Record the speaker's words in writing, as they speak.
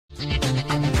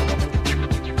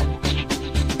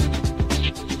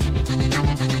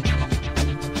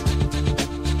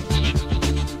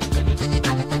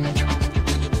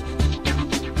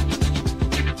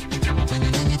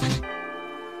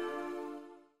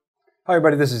Hi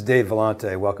everybody, this is Dave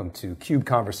Vellante. Welcome to CUBE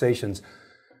Conversations.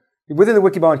 Within the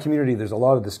Wikibon community, there's a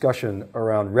lot of discussion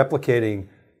around replicating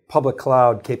public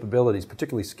cloud capabilities,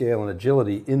 particularly scale and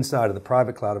agility inside of the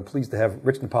private cloud. I'm pleased to have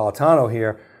Rich Napolitano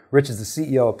here. Rich is the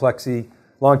CEO of Plexxi.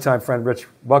 Longtime friend, Rich.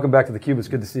 Welcome back to theCUBE. It's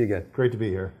good to see you again. Great to be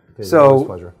here. David, so,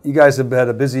 pleasure. You guys have had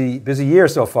a busy year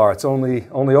so far. It's only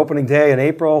opening day in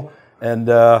April, and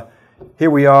here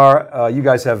we are. You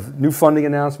guys have new funding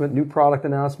announcement, new product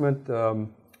announcement.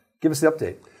 Give us the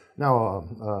update.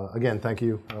 Now, again, thank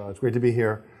you. It's great to be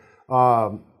here.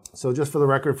 So just for the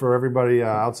record, for everybody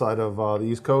outside of the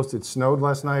East Coast, it snowed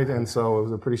last night, and so it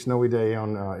was a pretty snowy day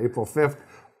on April 5th,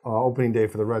 opening day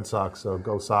for the Red Sox, so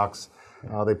go Sox.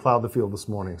 They plowed the field this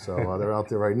morning, so they're out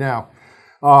there right now.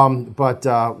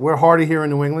 But we're hardy here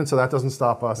in New England, so that doesn't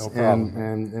stop us, no problem.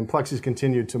 and Plexxi's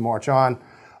continued to march on.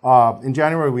 In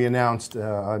January, we announced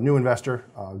a new investor,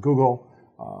 Google.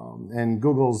 And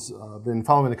Google's been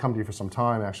following the company for some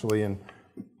time, actually, and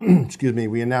excuse me,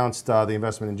 we announced the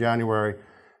investment in January.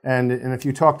 And if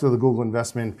you talk to the Google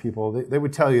investment people, they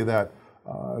would tell you that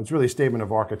it's really a statement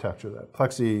of architecture, that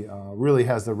Plexxi really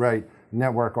has the right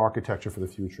network architecture for the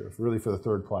future, really for the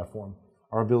third platform.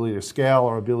 Our ability to scale,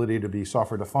 our ability to be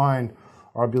software defined,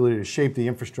 our ability to shape the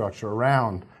infrastructure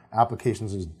around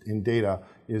applications in data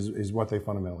is what they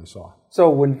fundamentally saw. So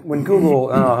when Google,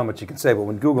 I don't know how much you can say, but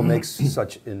when Google makes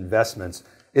such investments,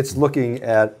 it's looking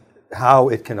at how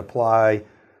it can apply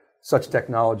such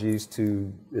technologies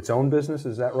to its own business,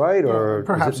 is that right? Or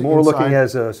perhaps is it more looking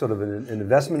as a sort of an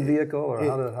investment vehicle? Or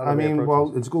how do they approach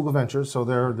this? It's Google Ventures, so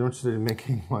they're interested in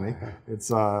making money.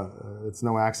 It's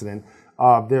no accident.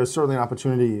 There's certainly an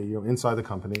opportunity, inside the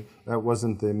company. That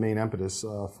wasn't the main impetus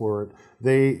for it.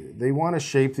 They want to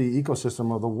shape the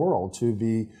ecosystem of the world to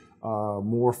be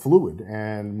more fluid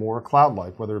and more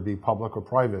cloud-like, whether it be public or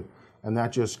private, and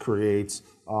that just creates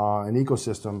an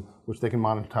ecosystem which they can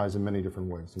monetize in many different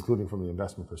ways, including from the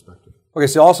investment perspective. Okay,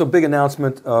 so also big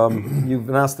announcement. You've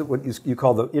announced that what you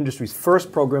call the industry's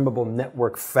first programmable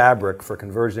network fabric for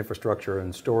converged infrastructure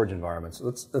and storage environments.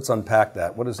 Let's unpack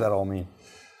that. What does that all mean?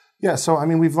 Yeah, so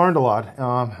we've learned a lot.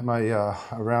 My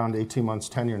around 18 months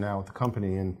tenure now with the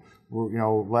company, and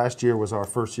last year was our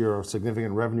first year of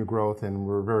significant revenue growth, and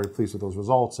we're very pleased with those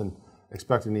results and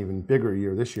expect an even bigger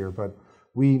year this year. But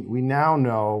we now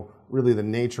know really the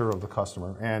nature of the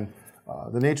customer, and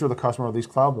the nature of the customer are these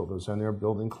cloud builders, and they're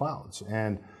building clouds.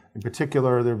 And in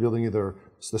particular, they're building either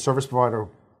the service provider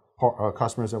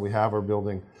customers that we have are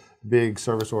building big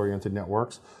service-oriented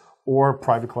networks, or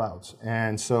private clouds.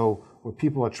 And so what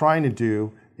people are trying to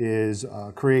do is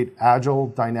create agile,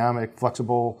 dynamic,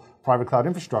 flexible private cloud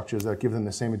infrastructures that give them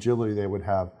the same agility they would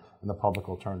have in the public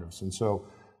alternatives. And so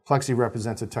Plexxi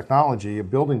represents a technology, a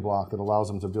building block that allows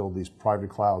them to build these private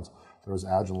clouds that are as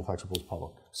agile and flexible as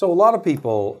public. So a lot of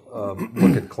people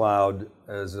look at cloud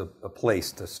as a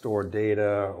place to store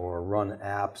data or run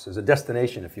apps, as a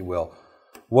destination, if you will.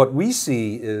 What we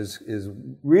see is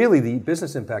really the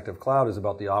business impact of cloud is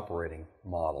about the operating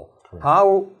model. Correct.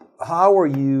 How are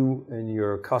you and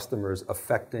your customers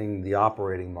affecting the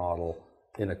operating model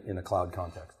in a cloud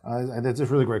context? That's a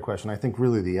really great question. I think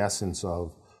really the essence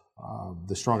of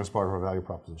the strongest part of our value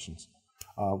propositions.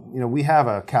 We have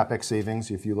a CapEx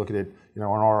savings. If you look at it, on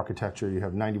our architecture, you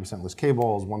have 90% less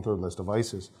cables, 1/3 less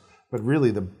devices. But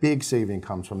really the big saving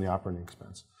comes from the operating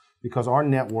expense, because our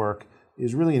network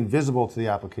is really invisible to the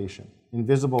application,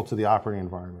 invisible to the operating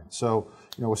environment. So,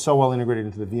 we're so well integrated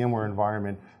into the VMware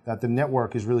environment that the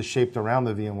network is really shaped around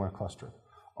the VMware cluster.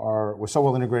 We're so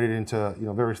well integrated into,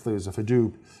 various flavors of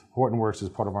Hadoop. Hortonworks is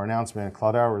part of our announcement,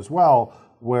 Cloudera as well,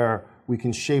 where we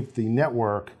can shape the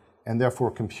network and therefore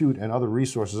compute and other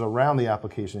resources around the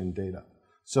application and data.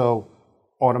 So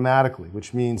automatically,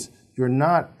 which means you're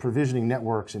not provisioning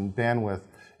networks and bandwidth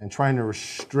and trying to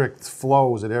restrict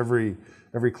flows at every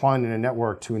client in a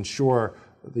network to ensure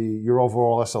your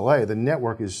overall SLA. The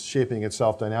network is shaping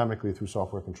itself dynamically through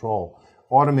software control,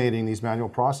 automating these manual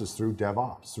processes through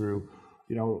DevOps, through,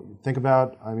 think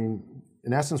about,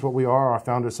 in essence what we are, our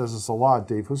founder says this a lot,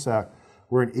 Dave Vellante,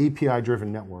 we're an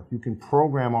API-driven network. You can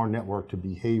program our network to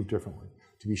behave differently,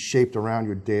 to be shaped around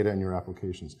your data and your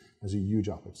applications. There's a huge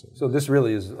OpEx savings. So this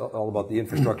really is all about the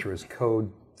infrastructure as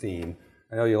code theme.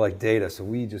 I know you like data, so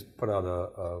we just put out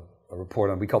a report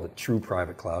on, we called it True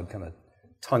Private Cloud, kind of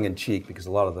tongue-in-cheek, because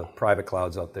a lot of the private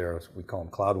clouds out there, we call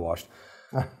them cloud-washed.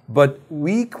 But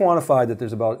we quantified that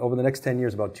there's over the next 10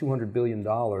 years, about $200 billion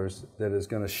that is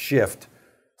going to shift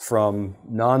from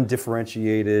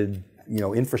non-differentiated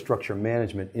infrastructure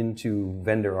management into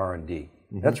vendor R&D.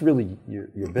 That's really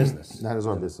your business. That is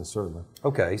our business, certainly.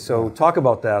 Okay, so talk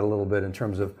about that a little bit in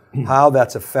terms of how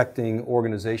that's affecting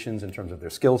organizations in terms of their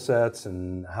skill sets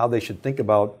and how they should think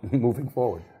about moving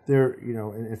forward.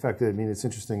 In fact, I mean, it's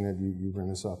interesting that you bring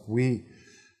this up. We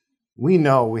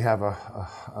know we have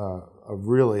a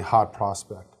really hot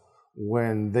prospect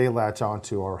when they latch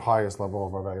onto our highest level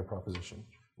of our value proposition,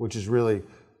 which is really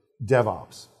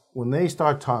DevOps. When they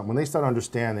start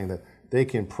understanding that they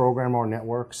can program our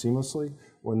network seamlessly,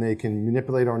 when they can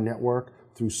manipulate our network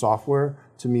through software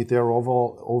to meet their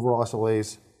overall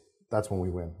SLAs, that's when we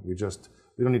win. We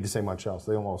don't need to say much else.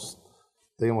 They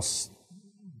almost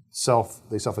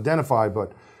self-identify,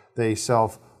 but they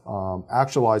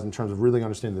actualize in terms of really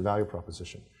understanding the value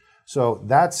proposition. So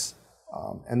that's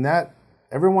that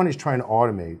everyone is trying to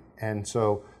automate, and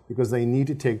so because they need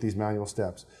to take these manual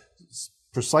steps.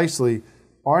 Precisely,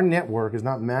 our network is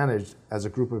not managed as a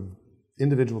group of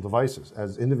individual devices.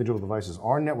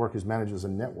 Our network is managed as a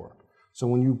network. So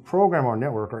when you program our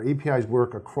network, our APIs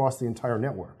work across the entire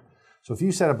network. So if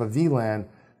you set up a VLAN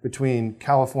between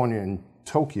California and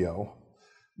Tokyo,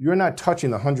 you're not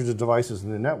touching the hundreds of devices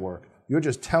in the network. You're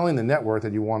just telling the network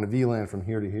that you want a VLAN from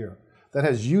here to here. That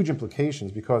has huge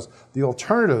implications because the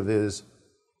alternative is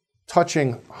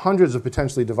touching hundreds of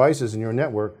potentially devices in your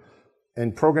network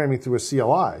and programming through a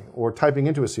CLI or typing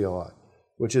into a CLI,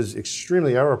 which is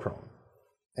extremely error prone.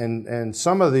 And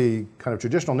some of the kind of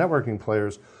traditional networking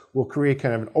players will create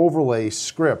kind of an overlay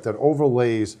script that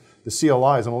overlays the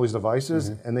CLIs on all these devices,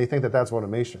 and they think that that's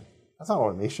automation. That's not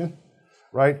automation,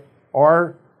 right?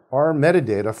 Our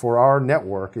metadata for our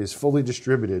network is fully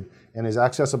distributed and is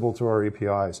accessible to our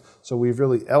APIs. So we've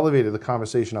really elevated the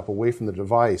conversation up away from the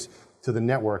device to the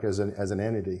network as an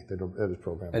entity that is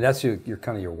programmed. And that's your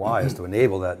kind of your why is to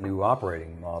enable that new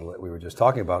operating model that we were just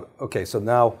talking about. Okay, so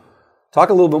now talk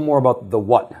a little bit more about the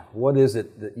what. What is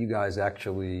it that you guys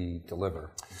actually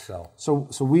deliver and sell?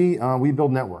 So we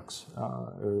build networks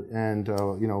and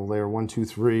layer 1, 2,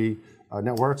 3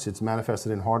 networks. It's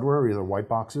manifested in hardware, either white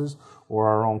boxes or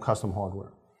our own custom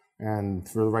hardware. And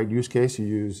for the right use case, you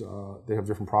use they have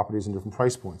different properties and different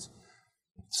price points.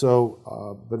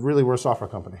 So, but really, we're a software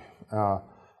company.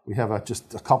 We have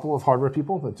just a couple of hardware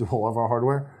people that do all of our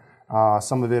hardware.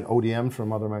 Some of it ODM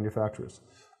from other manufacturers.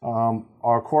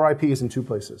 Our core IP is in two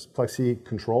places: Plexxi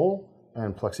Control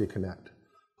and Plexxi Connect.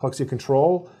 Plexxi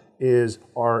Control is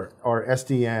our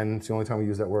SDN. It's the only time we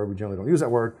use that word. We generally don't use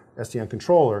that word. SDN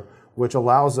controller, which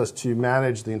allows us to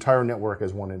manage the entire network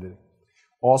as one entity.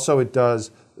 Also, it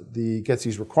gets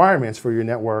these requirements for your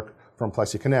network from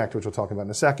Plexxi Connect, which we'll talk about in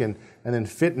a second, and then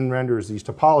fit and renders these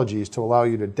topologies to allow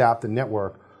you to adapt the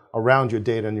network around your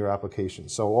data and your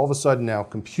applications. So all of a sudden now,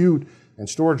 compute and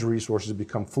storage resources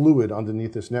become fluid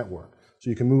underneath this network.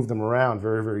 So you can move them around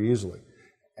very, very easily.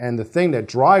 And the thing that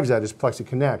drives that is Plexxi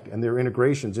Connect and their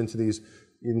integrations into these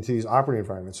operating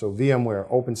environments. So VMware,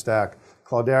 OpenStack,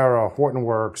 Cloudera,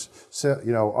 Hortonworks,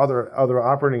 other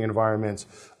operating environments,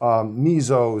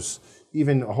 Mesos,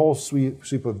 even a whole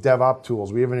sweep of DevOps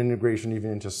tools. We have an integration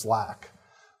even into Slack,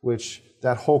 which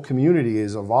that whole community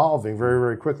is evolving very,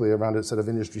 very quickly around a set of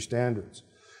industry standards.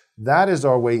 That is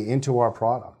our way into our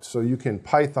product. So you can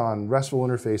Python, RESTful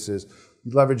interfaces,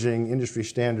 leveraging industry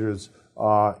standards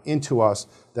into us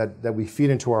that we feed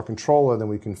into our controller, then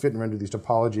we can fit and render these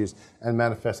topologies and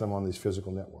manifest them on these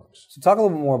physical networks. So talk a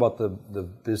little bit more about the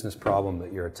business problem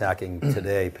that you're attacking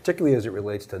today, particularly as it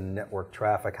relates to network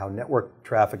traffic, how network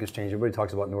traffic has changed. Everybody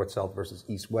talks about north-south versus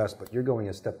east-west, but you're going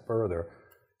a step further.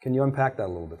 Can you unpack that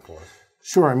a little bit for us?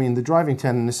 Sure. I mean, the driving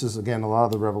tenet, and this is, again, a lot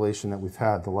of the revelation that we've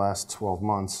had the last 12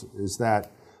 months, is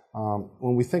that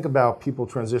when we think about people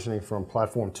transitioning from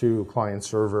platform to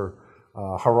client-server,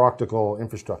 hierarchical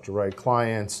infrastructure, right?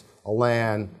 Clients, a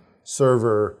LAN,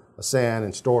 server, a SAN,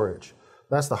 and storage.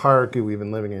 That's the hierarchy we've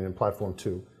been living in platform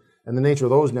 2. And the nature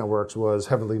of those networks was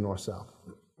heavily north-south.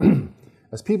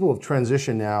 As people have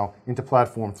transitioned now into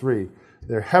platform 3,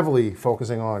 they're heavily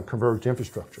focusing on converged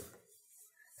infrastructure.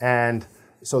 And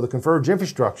so the converged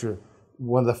infrastructure,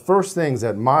 one of the first things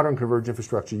that modern converged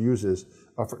infrastructure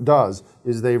does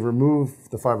is they remove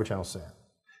the fiber channel SAN.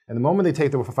 And the moment they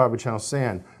take the fiber channel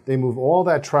SAN, they move all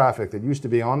that traffic that used to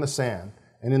be on the SAN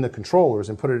and in the controllers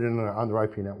and put it on their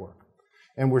IP network.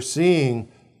 And we're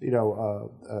seeing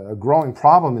a growing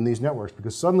problem in these networks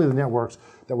because suddenly the networks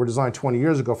that were designed 20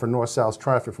 years ago for north-south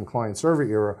traffic from client-server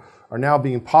era are now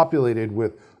being populated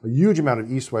with a huge amount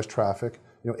of east-west traffic,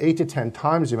 8 to 10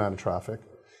 times the amount of traffic.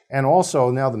 And also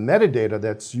now the metadata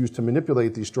that's used to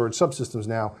manipulate these storage subsystems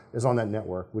now is on that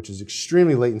network, which is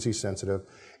extremely latency sensitive,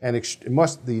 and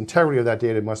the integrity of that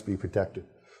data must be protected.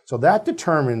 So that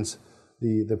determines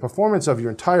the performance of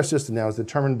your entire system now is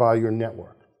determined by your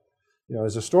network.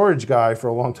 As a storage guy for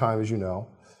a long time, as you know,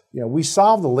 we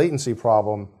solved the latency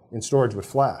problem in storage with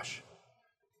flash.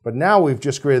 But now we've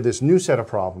just created this new set of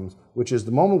problems, which is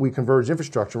the moment we converged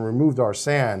infrastructure and removed our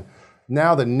SAN,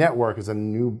 now the network is the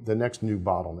next new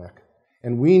bottleneck.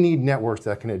 And we need networks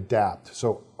that can adapt.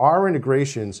 So our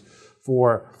integrations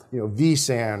for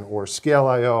vSAN or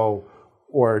Scale.io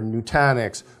or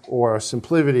Nutanix or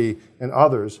SimpliVity and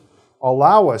others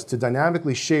allow us to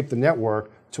dynamically shape the network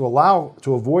to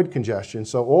avoid congestion.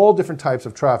 So all different types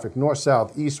of traffic, north,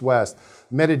 south, east, west,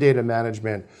 metadata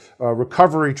management,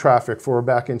 recovery traffic for a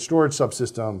back-end storage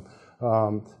subsystem,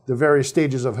 the various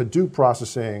stages of Hadoop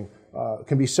processing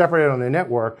can be separated on the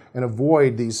network and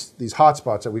avoid these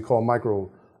hotspots that we call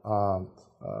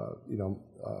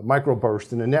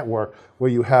microburst in the network, where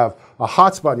you have a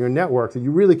hotspot in your network that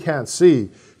you really can't see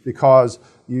because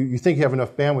you think you have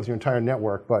enough bandwidth in your entire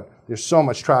network, but there's so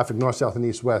much traffic north, south, and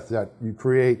east, west that you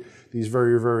create these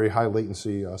very, very high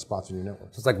latency spots in your network.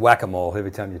 It's like whack-a-mole.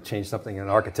 Every time you change something in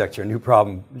architecture, a new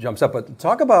problem jumps up. But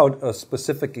talk about a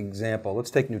specific example.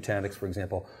 Let's take Nutanix, for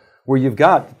example, where you've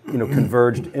got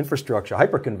converged infrastructure,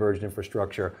 hyper-converged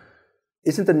infrastructure.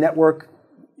 Isn't the network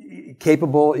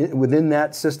capable within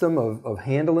that system of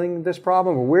handling this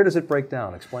problem, or where does it break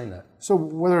down? Explain that. So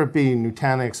whether it be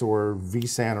Nutanix or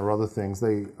vSAN or other things,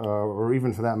 or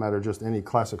even for that matter, just any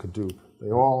classic Hadoop,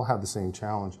 they all have the same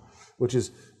challenge, which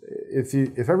is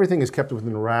if everything is kept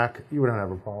within the rack, you wouldn't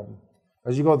have a problem.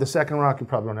 As you go to the second rack, you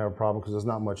probably don't have a problem because there's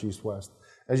not much east-west.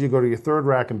 As you go to your third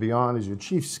rack and beyond, as you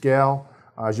achieve scale,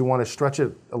 as you want to stretch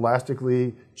it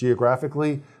elastically,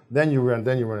 geographically, then you run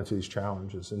into these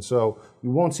challenges. And so you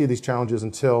won't see these challenges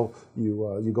until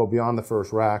you go beyond the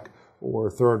first rack or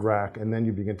third rack, and then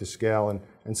you begin to scale.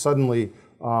 And suddenly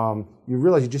you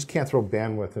realize you just can't throw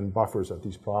bandwidth and buffers at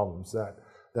these problems.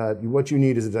 That what you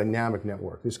need is a dynamic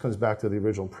network. This comes back to the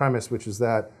original premise, which is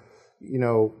that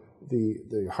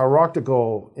the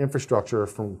hierarchical infrastructure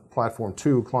from platform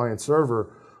 2, client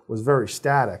server, was very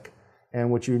static. And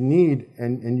what you need,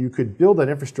 and you could build that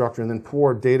infrastructure and then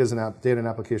pour data and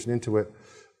application into it.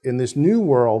 In this new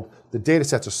world, the data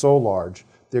sets are so large,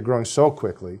 they're growing so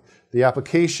quickly, the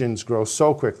applications grow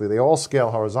so quickly, they all scale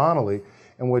horizontally,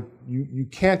 and what you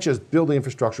can't just build the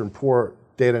infrastructure and pour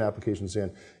data and applications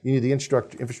in. You need the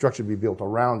infrastructure to be built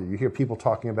around it. You hear people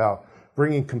talking about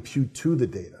bringing compute to the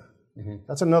data. Mm-hmm.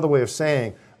 That's another way of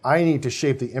saying, I need to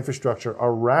shape the infrastructure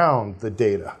around the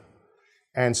data.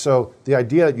 And so the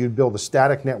idea that you'd build a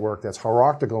static network that's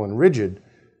hierarchical and rigid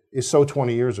is so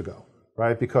 20 years ago,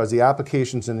 right? Because the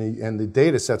applications and the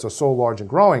data sets are so large and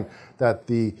growing that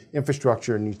the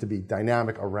infrastructure needs to be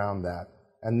dynamic around that.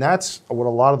 And that's what a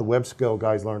lot of the web scale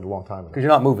guys learned a long time ago. Because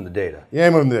you're not moving the data. Yeah,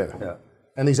 you're moving the data. Yeah.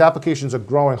 And these applications are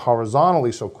growing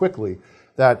horizontally so quickly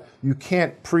that you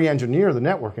can't pre-engineer the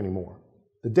network anymore.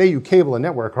 The day you cable a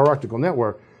network, hierarchical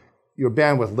network, your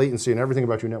bandwidth, latency, and everything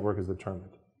about your network is determined.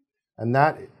 And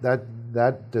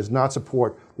that does not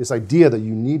support this idea that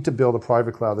you need to build a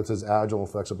private cloud that's as agile and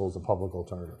flexible as the public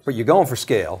alternatives. But you're going for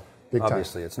scale. Big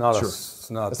obviously. Time. It's not sure.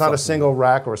 it's not a single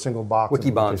rack or a single box.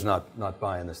 Wikibon's not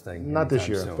buying this thing. Not this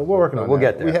year, soon. but we're working on that. We'll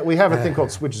get there. We have a thing called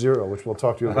Switch Zero, which we'll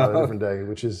talk to you about a different day,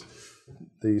 which is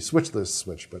the switchless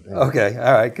switch. But anyway. Okay,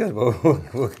 all right, good.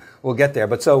 We'll get there.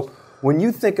 But so when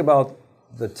you think about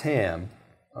the TAM,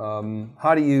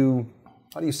 how do you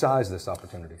size this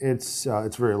opportunity? It's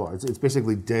very large. It's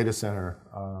basically data center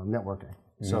networking.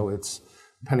 Mm-hmm. So it's,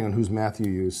 depending on whose math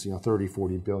you use, $30,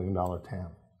 $40 billion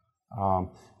TAM.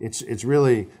 It's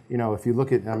really, if you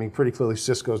look at, pretty clearly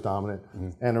Cisco's dominant,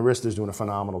 mm-hmm. and Arista's doing a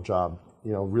phenomenal job,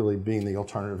 really being the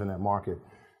alternative in that market.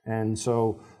 And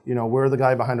so, we're the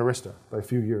guy behind Arista by a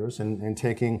few years and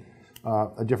taking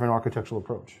a different architectural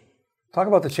approach. Talk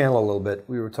about the channel a little bit.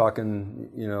 We were talking,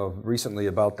 recently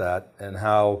about that and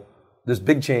how there's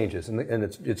big changes, and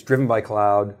it's driven by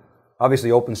cloud.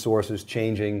 Obviously, open source is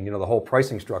changing, the whole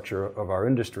pricing structure of our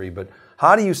industry. But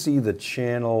how do you see the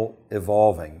channel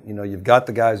evolving? You've got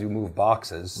the guys who move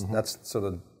boxes. Mm-hmm. That's sort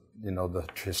of, the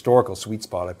historical sweet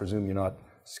spot. I presume you're not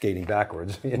skating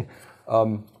backwards.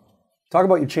 Talk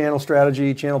about your channel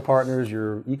strategy, channel partners,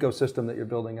 your ecosystem that you're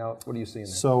building out. What are you seeing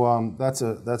there? So that's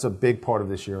a big part of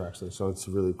this year, actually. So it's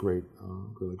really great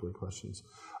questions.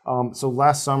 So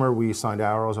last summer we signed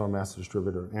Arrow as our master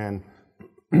distributor, and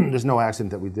there's no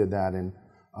accident that we did that. And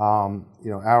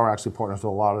Arrow actually partners with a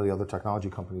lot of the other technology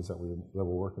companies that we're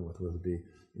working with, whether it be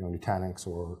Nutanix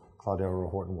or Cloudera or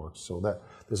Hortonworks. So that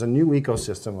there's a new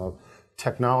ecosystem of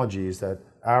technologies that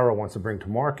Arrow wants to bring to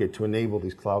market to enable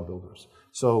these cloud builders.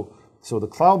 So the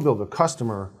cloud builder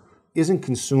customer isn't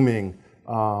consuming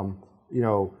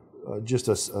just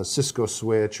a Cisco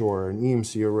switch or an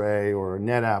EMC array or a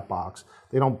NetApp box.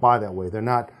 They don't buy that way. They're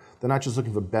not just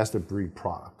looking for best of breed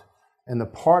product. And the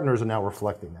partners are now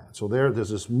reflecting that. So there's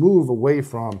this move away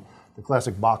from the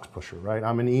classic box pusher, right?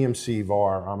 I'm an EMC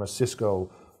VAR, I'm a Cisco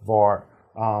VAR.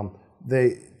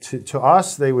 To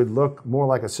us, they would look more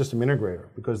like a system integrator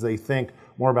because they think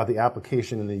more about the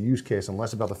application and the use case and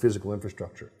less about the physical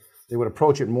infrastructure. They would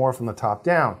approach it more from the top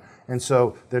down. And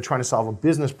so they're trying to solve a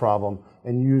business problem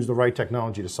and use the right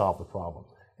technology to solve the problem.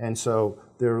 And so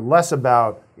they're less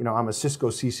about, I'm a Cisco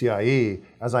CCIE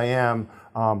as I am,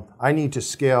 I need to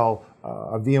scale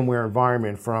a VMware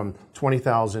environment from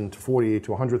 20,000 to 48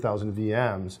 to 100,000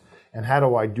 VMs. And how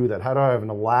do I do that? How do I have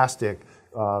an elastic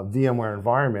VMware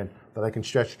environment that I can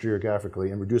stretch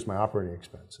geographically and reduce my operating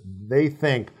expense? They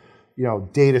think,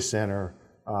 data center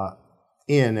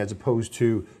in as opposed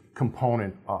to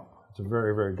component up. It's a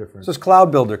very, very different. So this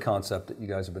cloud builder concept that you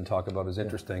guys have been talking about is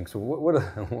interesting. So what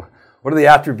are the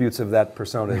attributes of that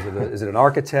persona? Is it an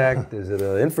architect? Is it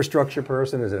an infrastructure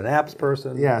person? Is it an apps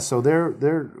person? Yeah, so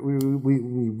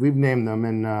we've named them,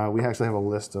 and we actually have a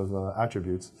list of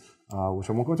attributes, which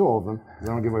I won't go into all of them. I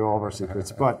don't give away all of our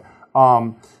secrets, but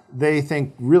they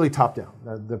think really top down.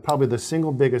 Probably the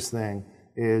single biggest thing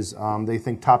is they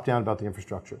think top down about the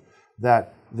infrastructure.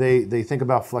 That they think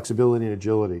about flexibility and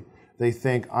agility. They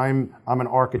think I'm an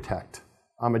architect.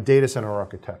 I'm a data center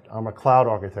architect. I'm a cloud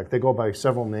architect. They go by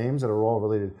several names that are all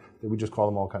related. We just call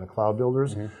them all kind of cloud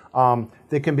builders. Mm-hmm.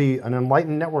 They can be an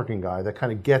enlightened networking guy that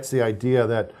kind of gets the idea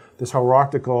that this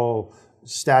hierarchical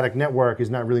static network is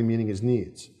not really meeting his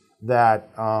needs. That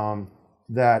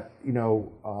the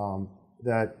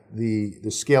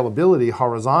scalability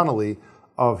horizontally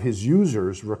of his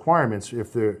users' requirements,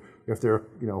 if they're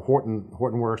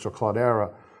Hortonworks or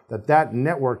Cloudera, that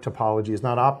network topology is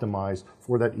not optimized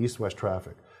for that east-west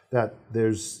traffic. That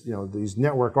there's these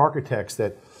network architects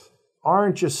that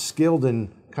aren't just skilled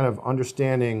in kind of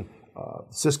understanding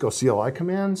Cisco CLI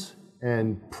commands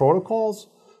and protocols,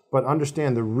 but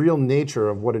understand the real nature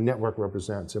of what a network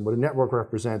represents. And what a network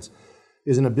represents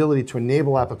is an ability to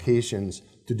enable applications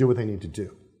to do what they need to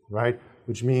do, right?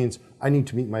 Which means I need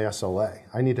to meet my SLA.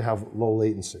 I need to have low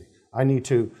latency. I need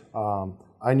to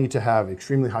have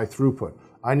extremely high throughput.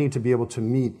 I need to be able to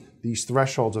meet these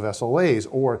thresholds of SLAs,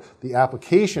 or the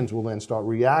applications will then start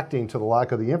reacting to the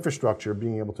lack of the infrastructure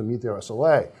being able to meet their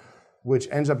SLA, which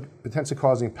ends up potentially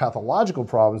causing pathological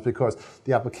problems because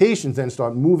the applications then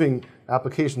start moving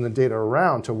applications and data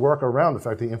around to work around the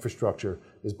fact the infrastructure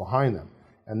is behind them.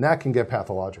 And that can get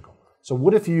pathological. So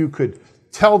what if you could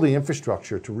tell the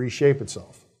infrastructure to reshape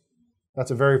itself? That's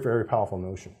a very, very powerful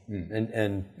notion.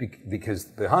 Because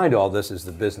behind all this is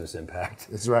the business impact.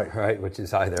 That's right. Right, which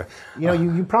is either.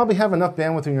 You probably have enough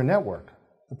bandwidth in your network.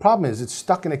 The problem is it's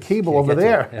stuck in a cable over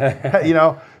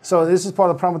there. So this is part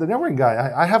of the problem with the networking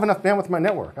guy. I have enough bandwidth in my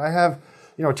network. I have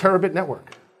a terabit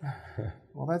network.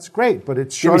 Well, that's great, but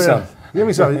it's short. Give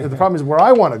me some. The problem is where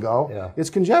I want to go, it's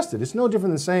congested. It's no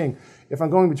different than saying if I'm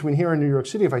going between here and New York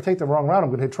City, if I take the wrong route, I'm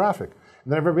going to hit traffic.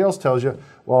 And then everybody else tells you,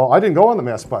 well, I didn't go on the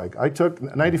Mass Pike. I took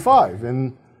 95,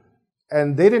 and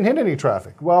they didn't hit any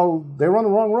traffic. Well, they were on the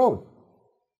wrong road.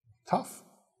 Tough,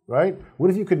 right? What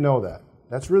if you could know that?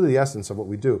 That's really the essence of what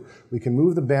we do. We can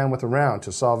move the bandwidth around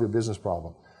to solve your business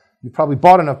problem. You probably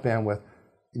bought enough bandwidth.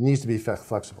 It needs to be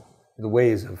flexible. The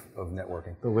ways of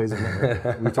networking. The ways of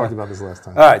networking. We talked about this last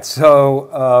time. All right,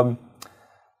 so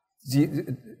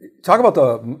talk about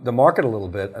the market a little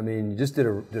bit. I mean, you just did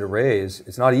a raise.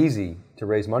 It's not easy to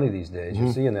raise money these days. Mm-hmm.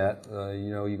 You're seeing that.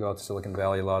 You go out to Silicon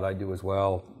Valley a lot. I do as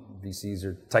well. VCs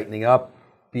are tightening up.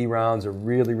 B rounds are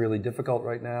really, really difficult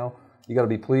right now. You got to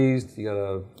be pleased. You got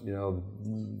a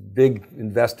big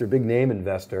investor, big name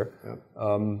investor.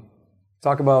 Yep.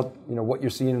 Talk about what you're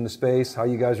seeing in the space, how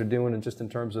you guys are doing, and just in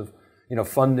terms of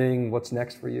funding, what's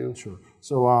next for you? Sure.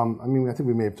 So, I think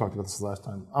we may have talked about this last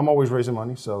time. I'm always raising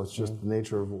money, so it's just the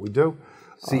nature of what we do.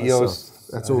 CEOs.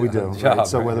 So that's what we do. Job, right?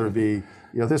 So right? whether it be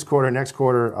this quarter, next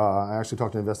quarter, I actually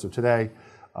talked to an investor today.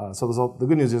 So the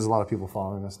good news is a lot of people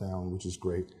following us now, which is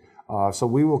great. So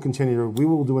we will we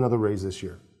will do another raise this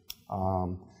year.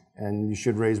 And you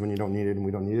should raise when you don't need it, and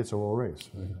we don't need it, so we'll raise.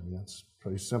 Mm-hmm. I mean, that's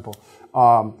pretty simple.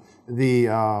 The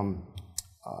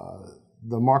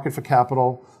market for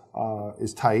capital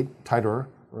is tighter,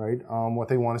 right? What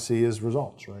they want to see is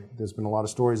results, right? There's been a lot of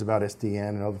stories about SDN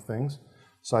and other things.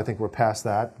 So I think we're past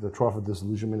that. The trough of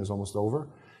disillusionment is almost over.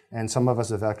 And some of us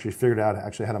have actually figured out how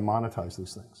to monetize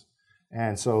these things.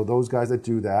 And so those guys that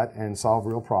do that and solve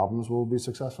real problems will be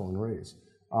successful and raise.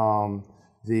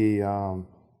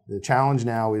 The challenge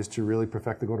now is to really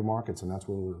perfect the go-to-markets, and that's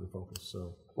where we're really focused.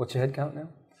 So, what's your head count now?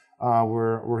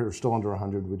 We're still under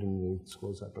 100. We didn't really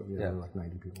disclose that, but we're like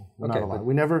 90 people. We're not a lot.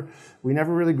 We never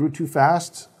really grew too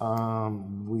fast.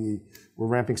 We're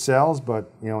ramping sales,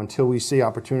 but until we see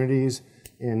opportunities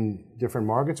in different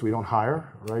markets, we don't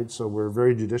hire, right? So we're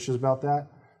very judicious about that.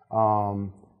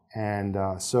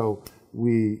 So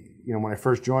when I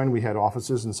first joined, we had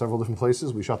offices in several different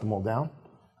places. We shut them all down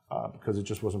because it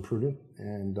just wasn't prudent,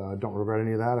 and I don't regret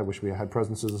any of that. I wish we had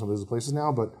presences in some of those places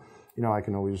now, but I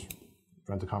can always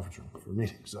rent a conference room for a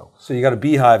meeting. So you got a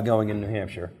beehive going in New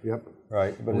Hampshire. Yep.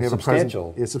 Right, but it's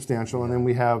substantial. It's substantial, and then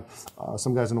we have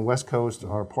some guys on the West Coast,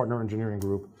 our partner engineering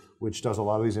group, which does a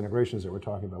lot of these integrations that we're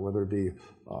talking about, whether it be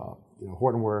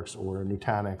Hortonworks or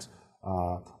Nutanix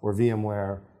or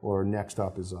VMware, or next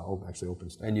up is actually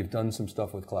OpenStack. And you've done some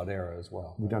stuff with Cloudera as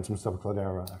well. We've done some stuff with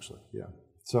Cloudera, actually, yeah.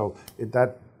 So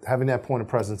having that point of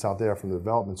presence out there from the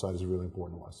development side is really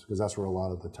important to us, because that's where a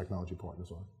lot of the technology partners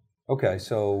are. Okay,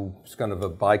 so it's kind of a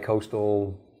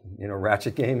bi-coastal,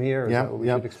 ratchet game here? Is that what we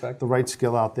should expect? The right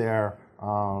skill out there.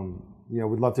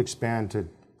 We'd love to expand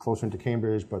closer into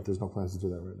Cambridge, but there's no plans to do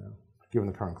that right now, given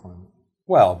the current climate.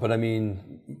 Well, but I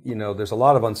mean, there's a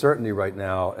lot of uncertainty right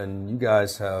now, and you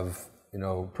guys have,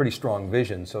 pretty strong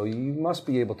vision, so you must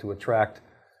be able to attract,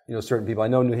 certain people. I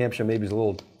know New Hampshire maybe is a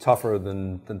little tougher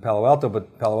than Palo Alto,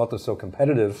 but Palo Alto is so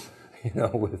competitive,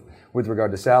 with regard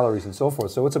to salaries and so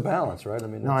forth. So it's a balance, right?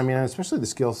 Especially the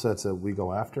skill sets that we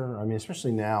go after.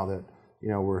 Especially now that,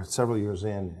 we're several years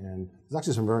in, and there's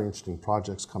actually some very interesting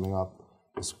projects coming up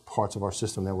as parts of our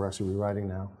system that we're actually rewriting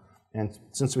now. And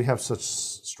since we have such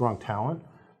strong talent,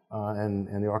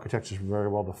 and the architecture is very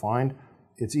well defined,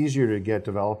 it's easier to get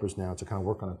developers now to kind of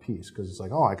work on a piece, because it's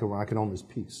like, I can own this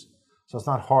piece. So it's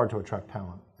not hard to attract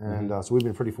talent, and so we've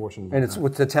been pretty fortunate. And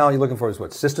what the talent you're looking for is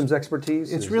what, systems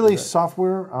expertise? It's really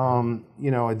software.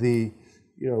 The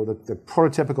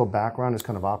prototypical background is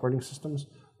kind of operating systems,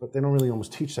 but they don't really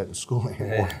almost teach that in school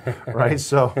anymore, right?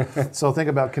 So think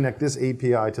about connect this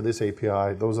API to this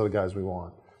API. Those are the guys we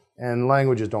want. And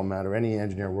languages don't matter. Any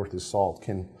engineer worth his salt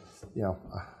can,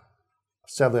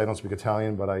 sadly I don't speak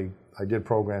Italian, but I did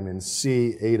program in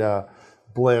C, Ada,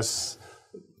 Bliss,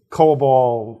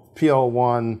 COBOL,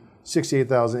 PL1,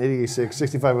 68,000, 86,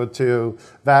 6502,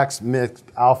 VAX, Mixed,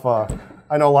 Alpha.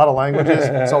 I know a lot of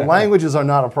languages, so languages are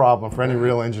not a problem for any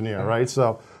real engineer, right?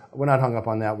 So we're not hung up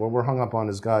on that. What we're hung up on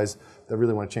is guys that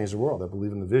really want to change the world, that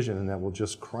believe in the vision, and that will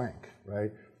just crank,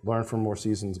 right? Learn from more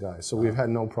seasoned guys. So we've had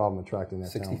no problem attracting that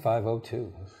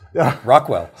 6502. Yeah.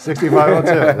 Rockwell.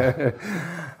 6502.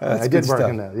 I did work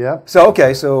in that, yeah. So,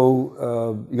 okay, so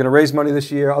you're going to raise money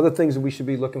this year. Other things that we should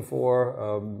be looking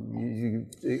for,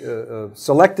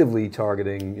 selectively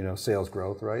targeting, sales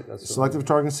growth, right? That's selective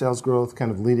targeting sales growth,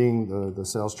 kind of leading the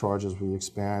sales charge as we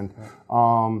expand.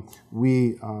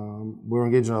 We're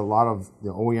engaged in a lot of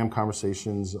OEM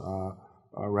conversations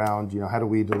around, how do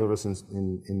we deliver this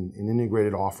in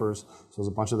integrated offers. So there's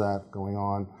a bunch of that going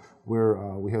on.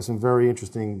 We have some very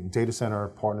interesting data center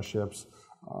partnerships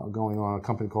going on. A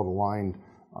company called Aligned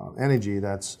Energy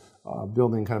that's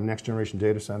building kind of next generation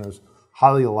data centers,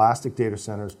 highly elastic data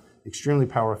centers, extremely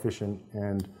power efficient,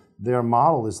 and their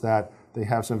model is that they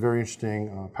have some very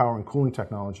interesting power and cooling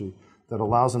technology that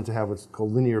allows them to have what's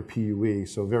called linear PUE,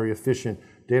 so very efficient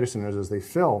data centers as they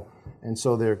fill. And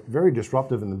so they're very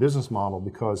disruptive in the business model,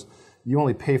 because you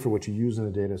only pay for what you use in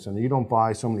the data center. You don't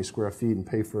buy so many square feet and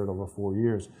pay for it over 4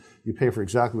 years. You pay for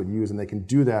exactly what you use, and they can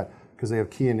do that because they have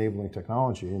key enabling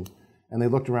technology. And they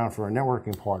looked around for a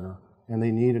networking partner, and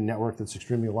they need a network that's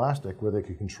extremely elastic where they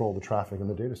can control the traffic in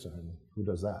the data center. And who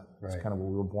does that? Right. That's kind of what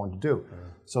we were born to do.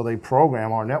 Right. So they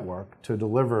program our network to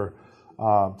deliver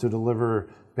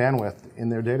bandwidth in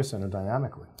their data center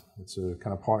dynamically. It's a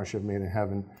kind of partnership made in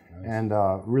heaven. Nice. And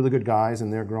really good guys,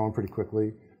 and they're growing pretty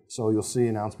quickly. So you'll see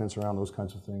announcements around those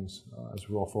kinds of things as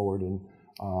we roll forward. And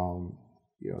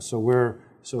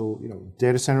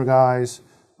data center guys,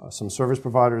 some service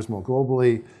providers more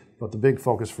globally, but the big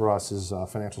focus for us is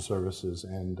financial services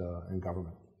and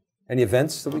government. Any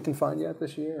events that we can find yet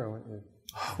this year?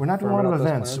 We're not doing a lot of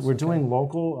events. We're doing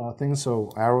local things.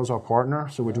 So Arrow's our partner.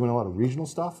 So we're doing a lot of regional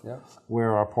stuff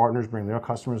where our partners bring their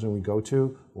customers and we go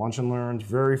to lunch and learns,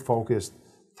 very focused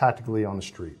tactically on the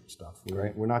street stuff.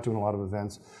 We're not doing a lot of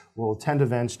events. We'll attend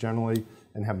events generally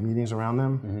and have meetings around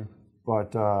them,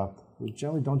 but we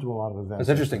generally don't do a lot of events. That's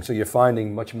interesting. So you're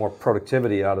finding much more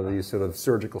productivity out of these sort of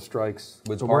surgical strikes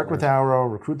with partners. Work with Arrow,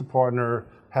 recruit the partner,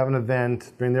 have an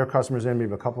event, bring their customers in,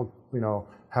 maybe a couple,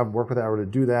 have work with Arrow to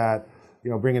do that,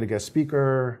 bring in a guest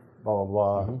speaker, blah,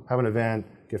 blah, blah, have an event,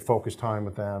 get focus time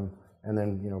with them, and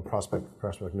then, prospect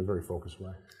in a very focused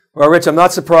way. Well, Rich, I'm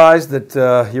not surprised that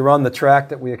you're on the track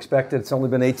that we expected. It's only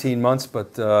been 18 months,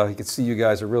 but you can see you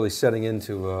guys are really setting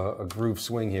into a groove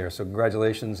swing here. So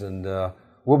congratulations, and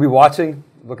we'll be watching,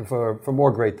 looking for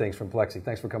more great things from Plexxi.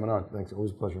 Thanks for coming on. Thanks,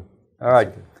 always a pleasure. All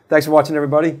right, thanks for watching,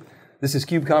 everybody. This is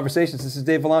CUBE Conversations. This is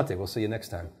Dave Vellante. We'll see you next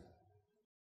time.